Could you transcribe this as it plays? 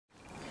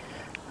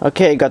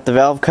Okay, got the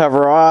valve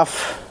cover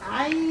off.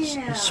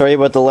 Sorry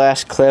about the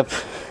last clip.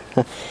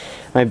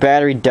 My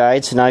battery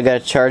died, so now I got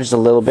it charged a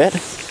little bit.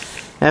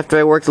 After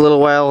I worked a little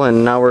while,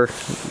 and now we're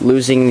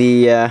losing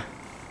the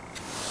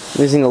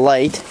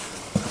light.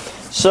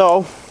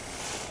 So,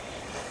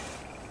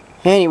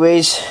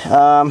 anyways,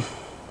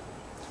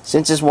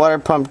 since this water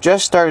pump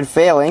just started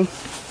failing,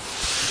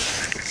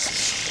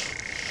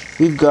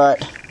 we've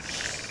got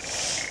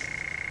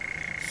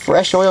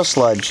fresh oil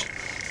sludge.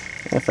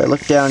 If I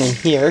look down in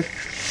here,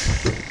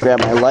 grab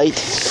my light.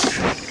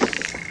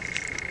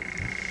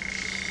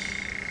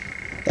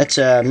 That's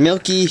a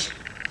milky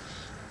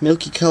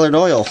colored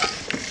oil,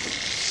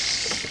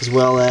 as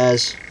well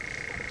as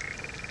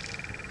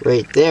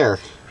right there.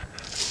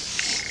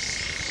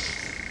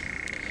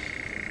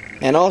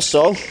 And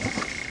also, if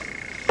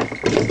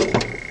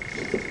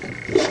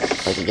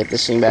I can get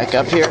this thing back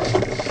up here.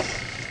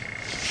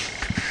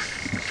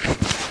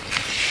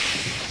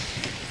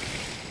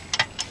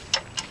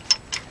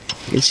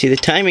 You can see the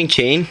timing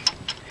chain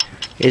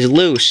is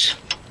loose.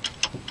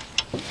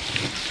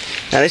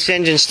 Now this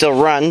engine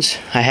still runs.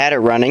 I had it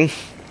running,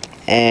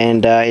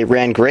 and it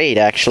ran great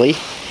actually,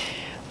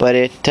 but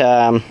it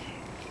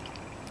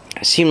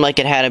seemed like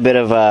it had a bit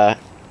of a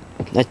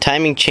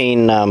timing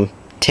chain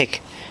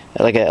tick,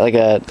 like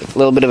a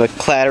little bit of a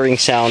clattering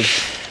sound,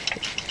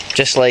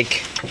 just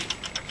like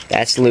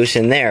that's loose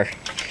in there.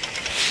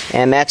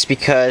 And that's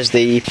because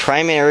the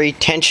primary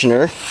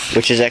tensioner,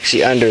 which is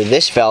actually under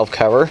this valve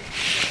cover,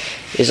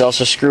 is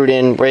also screwed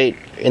in right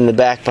in the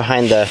back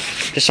behind the,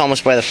 just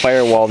almost by the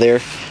firewall there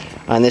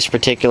on this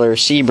particular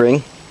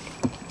Sebring.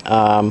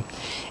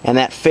 And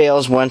that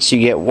fails once you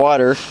get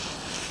water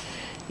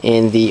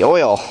in the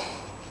oil.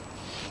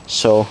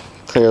 So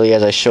clearly,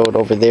 as I showed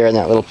over there in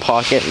that little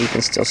pocket, you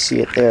can still see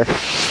it there.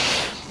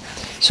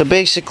 So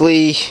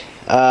basically,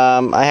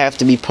 I have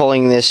to be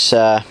pulling this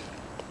other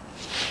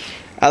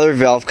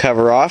valve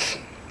cover off,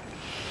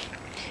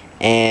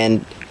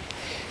 and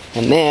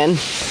then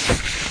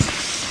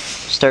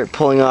start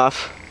pulling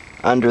off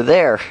under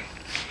there,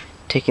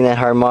 taking that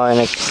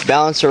harmonic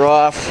balancer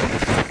off,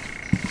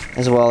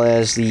 as well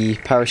as the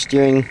power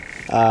steering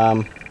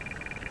belt,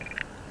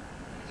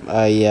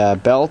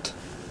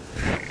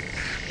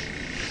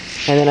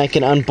 and then I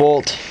can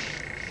unbolt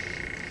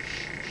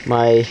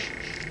my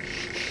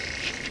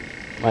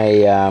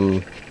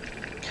oh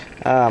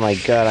my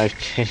god,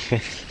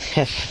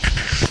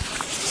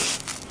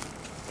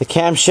 the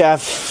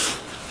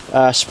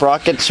camshaft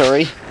sprocket,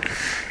 sorry,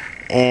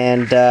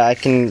 and I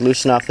can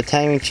loosen off the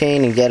timing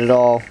chain and get it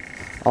all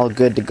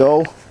good to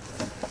go.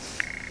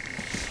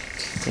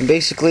 And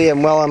basically,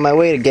 I'm well on my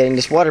way to getting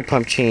this water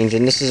pump change,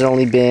 and this has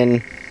only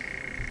been,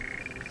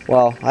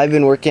 well, I've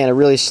been working at a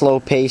really slow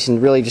pace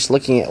and really just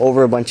looking at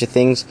over a bunch of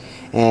things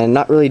and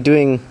not really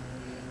doing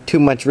too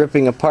much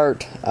ripping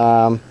apart.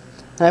 And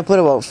I put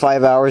about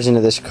 5 hours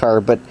into this car,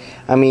 but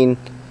I mean,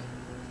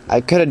 I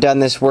could have done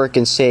this work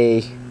in,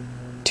 say,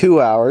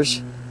 2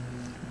 hours,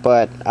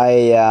 but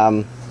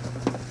I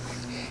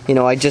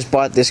just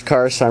bought this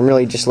car, so I'm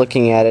really just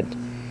looking at it,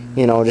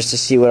 just to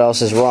see what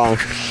else is wrong.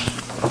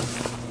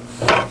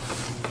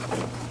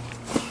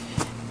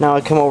 Now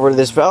I come over to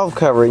this valve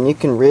cover, and you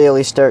can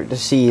really start to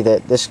see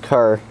that this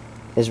car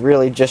is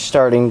really just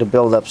starting to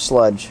build up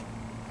sludge.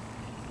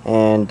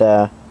 And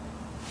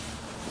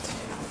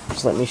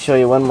just let me show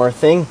you one more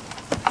thing.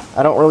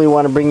 I don't really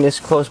want to bring this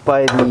close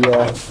by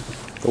the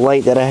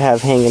light that I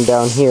have hanging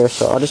down here,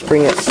 so I'll just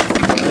bring it a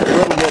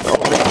little bit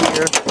over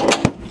here.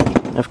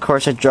 Of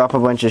course, I drop a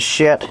bunch of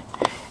shit,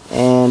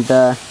 and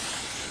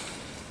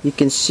you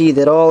can see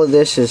that all of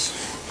this is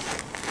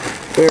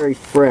very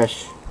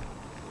fresh.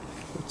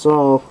 It's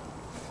all,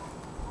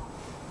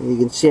 you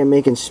can see I'm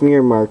making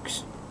smear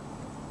marks.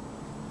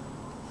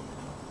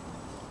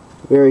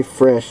 Very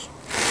fresh.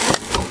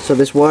 So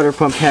this water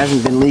pump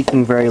hasn't been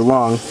leaking very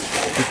long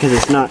because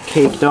it's not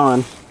caked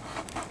on.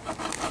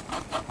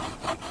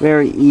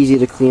 Very easy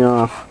to clean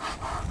off.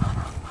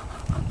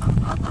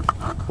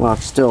 Well,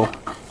 it's still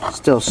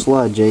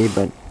sludge,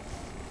 but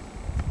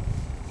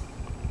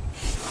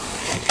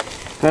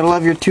gotta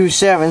love your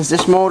 2.7s.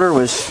 This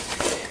motor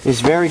is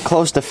very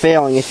close to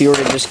failing if you were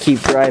to just keep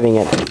driving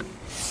it.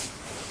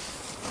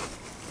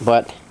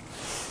 But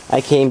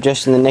I came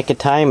just in the nick of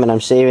time, and I'm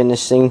saving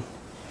this thing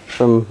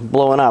from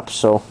blowing up,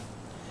 so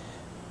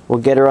we'll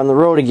get her on the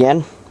road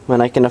again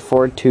when I can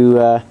afford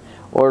to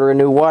order a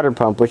new water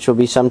pump, which will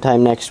be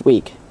sometime next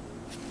week.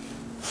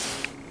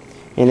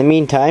 In the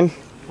meantime,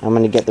 I'm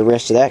going to get the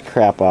rest of that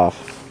crap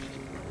off.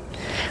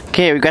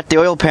 Okay, we got the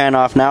oil pan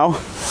off now,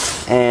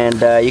 and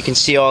you can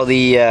see all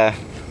the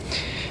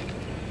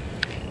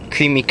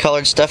creamy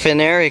colored stuff in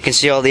there. You can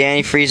see all the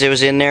antifreeze that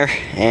was in there,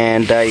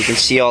 and you can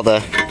see all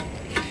the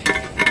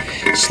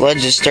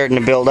sludge is starting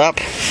to build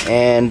up,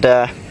 and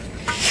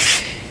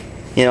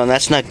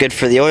that's not good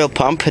for the oil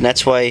pump, and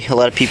that's why a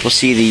lot of people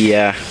see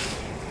the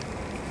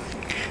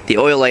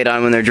oil light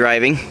on when they're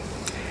driving.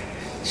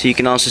 So you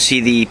can also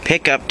see the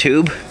pickup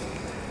tube,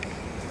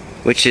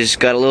 which has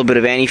got a little bit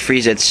of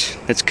antifreeze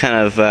that's kind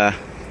of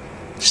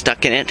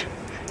stuck in it.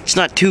 It's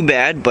not too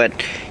bad, but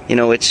you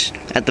know, it's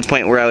at the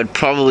point where I would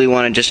probably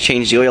want to just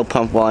change the oil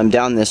pump while I'm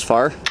down this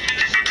far.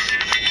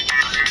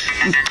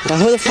 Now,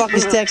 who the fuck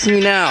is texting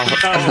me now?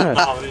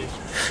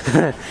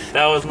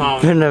 That was not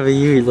me. Better not be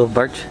you, you little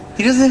barch.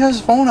 He doesn't have his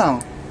phone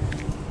out.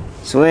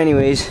 So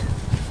anyways,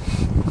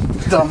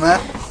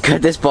 Dumbass.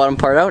 got this bottom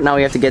part out. Now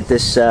we have to get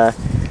this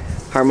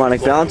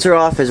harmonic balancer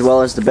off, as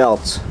well as the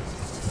belts.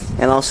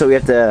 And also we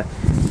have to,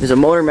 there's a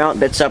motor mount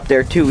that's up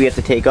there too we have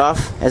to take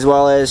off, as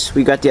well as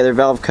we got the other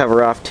valve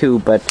cover off too,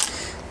 but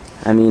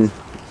I mean,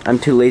 I'm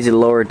too lazy to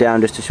lower it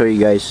down just to show you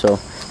guys, so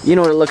you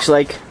know what it looks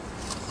like.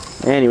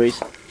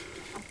 Anyways,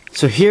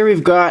 so here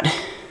we've got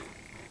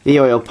the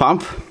oil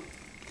pump.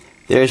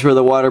 There's where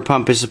the water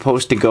pump is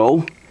supposed to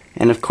go,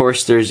 and of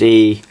course there's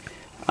a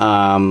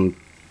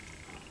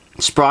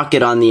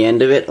sprocket on the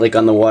end of it, like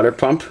on the water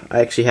pump.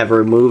 I actually have it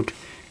removed,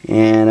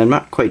 and I'm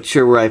not quite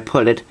sure where I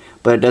put it,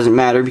 but it doesn't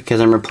matter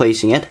because I'm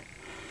replacing it.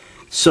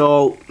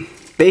 So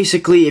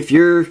basically, if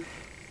you're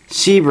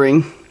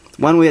Sebring,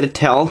 one way to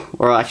tell,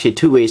 or actually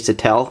two ways to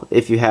tell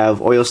if you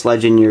have oil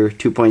sludge in your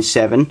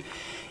 2.7,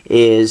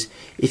 is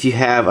if you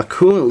have a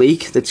coolant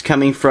leak that's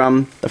coming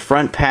from the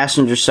front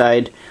passenger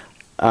side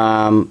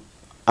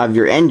of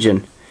your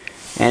engine,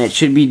 and it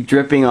should be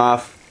dripping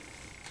off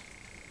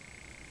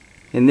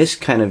in this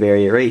kind of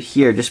area right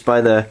here, just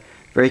by the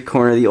very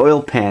corner of the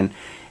oil pan.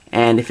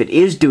 And if it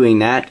is doing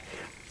that,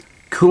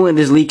 coolant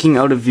is leaking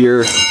out of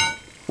your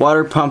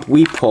water pump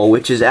weep hole,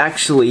 which is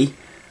actually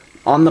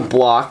on the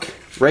block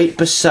right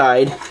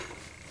beside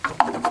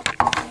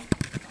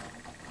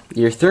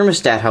your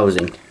thermostat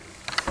housing,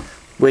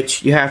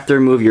 which you have to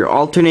remove your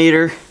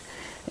alternator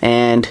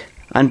and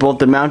unbolt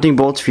the mounting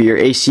bolts for your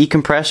AC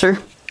compressor,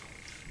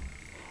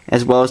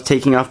 as well as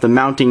taking off the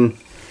mounting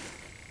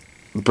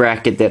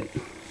bracket that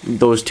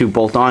those two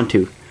bolt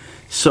onto.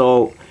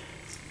 So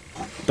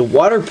the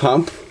water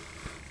pump,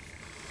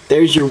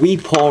 there's your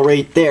weep hole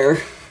right there.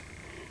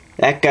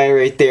 That guy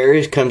right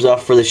there comes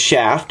off for the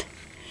shaft,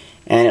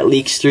 and it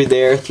leaks through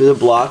there, through the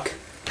block,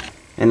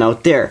 and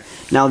out there.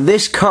 Now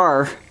this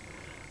car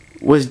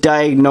was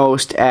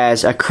diagnosed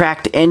as a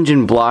cracked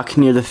engine block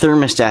near the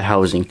thermostat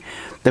housing.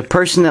 The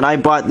person that I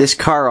bought this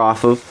car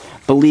off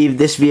of believed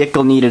this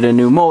vehicle needed a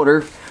new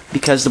motor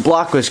because the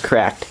block was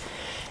cracked.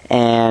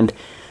 And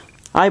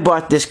I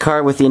bought this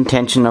car with the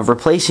intention of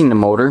replacing the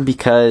motor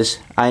because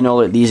I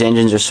know that these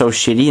engines are so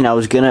shitty, and I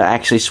was going to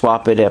actually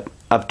swap it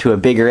up to a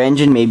bigger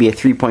engine, maybe a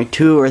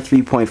 3.2 or a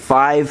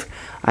 3.5.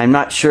 I'm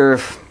not sure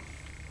if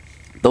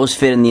those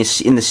fit in the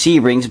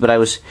Sebrings, but I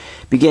was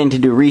beginning to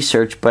do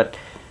research, but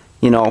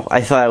you know,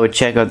 I thought I would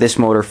check out this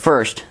motor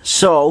first.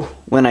 So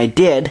when I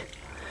did,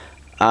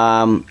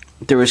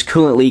 there was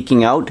coolant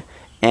leaking out,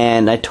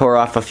 and I tore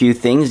off a few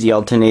things, the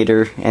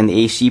alternator and the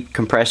AC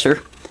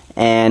compressor,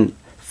 and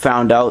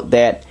found out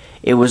that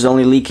it was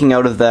only leaking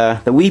out of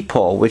the weep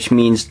hole, which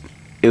means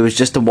it was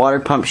just the water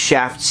pump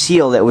shaft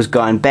seal that was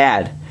gone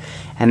bad.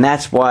 And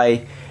that's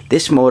why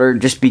this motor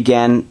just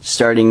began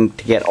starting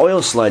to get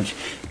oil sludge.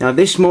 Now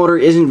this motor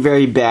isn't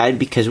very bad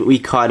because we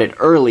caught it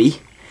early,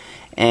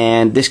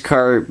 and this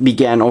car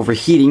began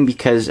overheating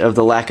because of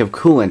the lack of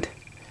coolant.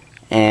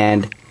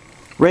 And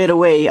right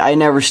away, I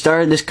never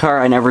started this car,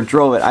 I never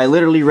drove it. I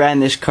literally ran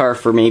this car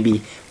for maybe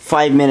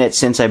 5 minutes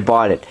since I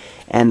bought it,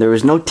 and there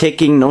was no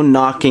ticking, no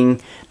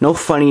knocking, no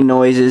funny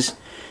noises.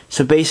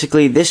 So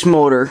basically this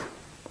motor,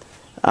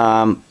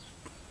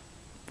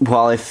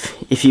 well,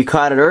 if you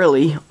caught it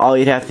early, all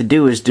you'd have to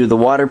do is do the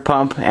water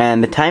pump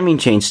and the timing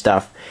chain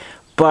stuff.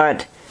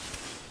 But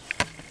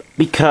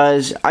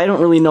because I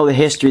don't really know the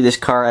history of this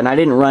car, and I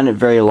didn't run it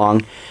very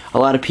long, a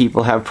lot of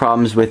people have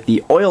problems with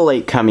the oil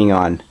light coming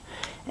on.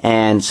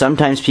 And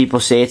sometimes people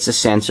say it's a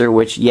sensor,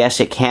 which yes,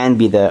 it can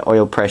be the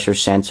oil pressure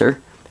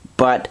sensor,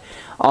 but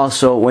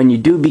also when you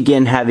do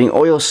begin having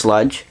oil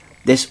sludge,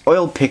 this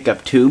oil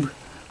pickup tube,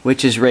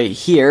 which is right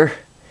here,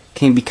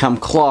 can become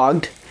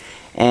clogged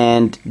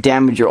and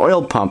damage your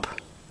oil pump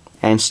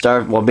and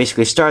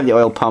basically starve the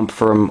oil pump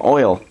from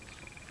oil.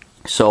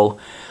 So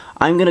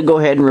I'm going to go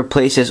ahead and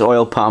replace this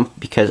oil pump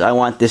because I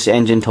want this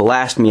engine to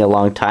last me a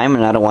long time,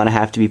 and I don't want to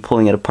have to be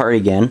pulling it apart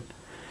again.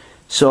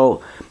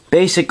 So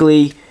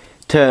basically,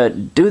 to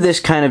do this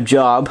kind of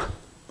job,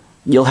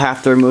 you'll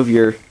have to remove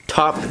your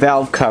top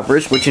valve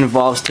covers, which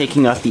involves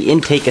taking off the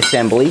intake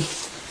assembly.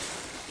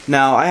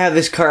 Now I have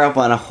this car up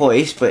on a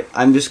hoist, but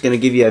I'm just going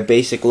to give you a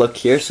basic look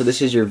here. So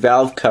this is your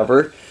valve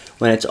cover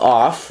when it's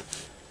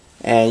off,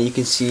 and you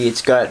can see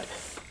it's got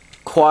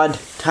quad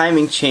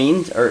timing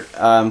chains, or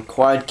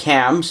quad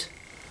cams,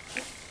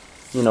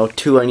 you know,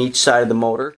 2 on each side of the motor.